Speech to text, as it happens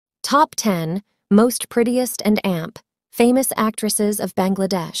Top 10 Most Prettiest and Amp Famous Actresses of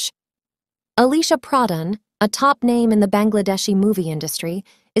Bangladesh. Alisha Pradhan, a top name in the Bangladeshi movie industry,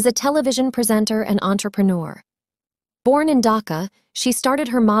 is a television presenter and entrepreneur. Born in Dhaka, she started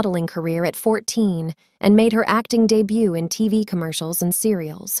her modeling career at 14 and made her acting debut in TV commercials and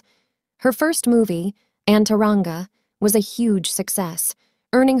serials. Her first movie, Antaranga, was a huge success,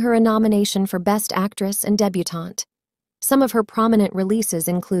 earning her a nomination for Best Actress and Debutante. Some of her prominent releases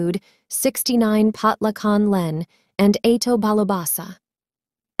include 69 Patlakan Len and Ato Balobasa.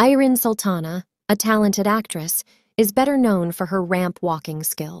 Irene Sultana, a talented actress, is better known for her ramp-walking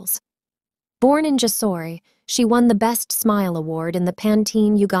skills. Born in Jessore, she won the Best Smile Award in the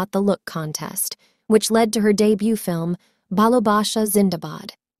Pantene You Got the Look contest, which led to her debut film, Balobasha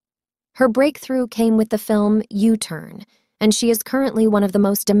Zindabad. Her breakthrough came with the film U-Turn, and she is currently one of the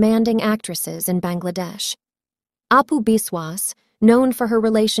most demanding actresses in Bangladesh. Apu Biswas, known for her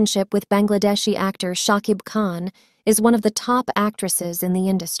relationship with Bangladeshi actor Shakib Khan, is one of the top actresses in the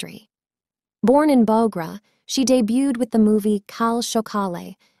industry. Born in Bogra, she debuted with the movie Kal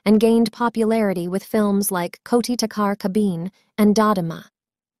Shokale and gained popularity with films like Koti Takar Kabin and Dadama.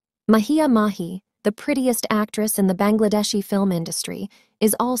 Mahia Mahi, the prettiest actress in the Bangladeshi film industry,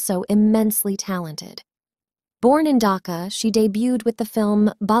 is also immensely talented. Born in Dhaka, she debuted with the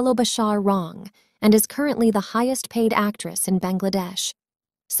film Balobashar Rong and is currently the highest-paid actress in Bangladesh.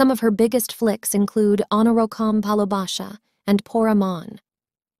 Some of her biggest flicks include Onorokam Balobasha and Poramon.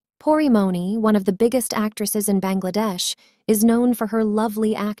 Porimoni, one of the biggest actresses in Bangladesh, is known for her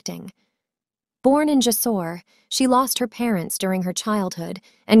lovely acting. Born in Jessore, she lost her parents during her childhood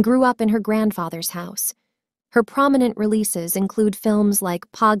and grew up in her grandfather's house. Her prominent releases include films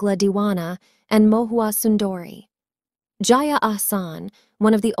like Pagla Diwana and Mohua Sundori. Jaya Ahsan,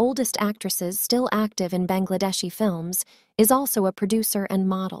 one of the oldest actresses still active in Bangladeshi films, is also a producer and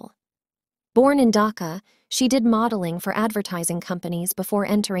model. Born in Dhaka, she did modeling for advertising companies before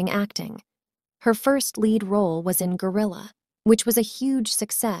entering acting. Her first lead role was in Gorilla, which was a huge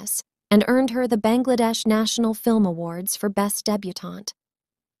success and earned her the Bangladesh National Film Awards for Best Debutante.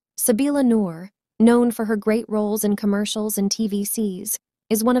 Sabila Noor, known for her great roles in commercials and TVCs,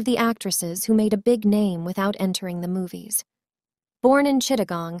 is one of the actresses who made a big name without entering the movies. Born in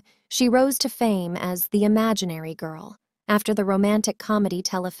Chittagong, she rose to fame as the Imaginary Girl after the romantic comedy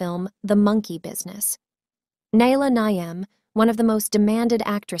telefilm The Monkey Business. Naila Naim, one of the most demanded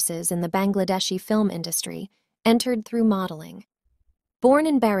actresses in the Bangladeshi film industry, entered through modeling. Born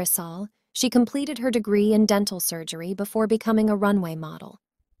in Barisal, she completed her degree in dental surgery before becoming a runway model.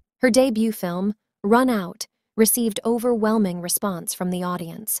 Her debut film, Run Out, received overwhelming response from the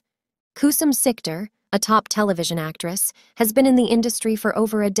audience. Kusum Sikder, a top television actress, has been in the industry for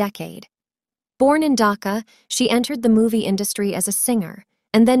over a decade. Born in Dhaka, she entered the movie industry as a singer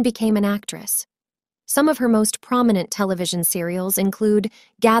and then became an actress. Some of her most prominent television serials include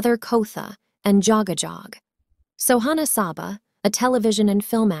Gather Kotha and Jaga Jog. Sohana Saba, a television and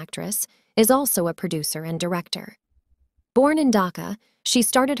film actress, is also a producer and director. Born in Dhaka, she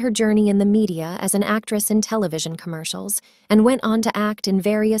started her journey in the media as an actress in television commercials and went on to act in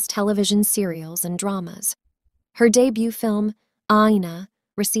various television serials and dramas. Her debut film, Aina,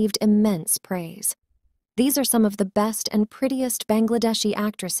 received immense praise. These are some of the best and prettiest Bangladeshi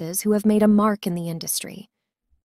actresses who have made a mark in the industry.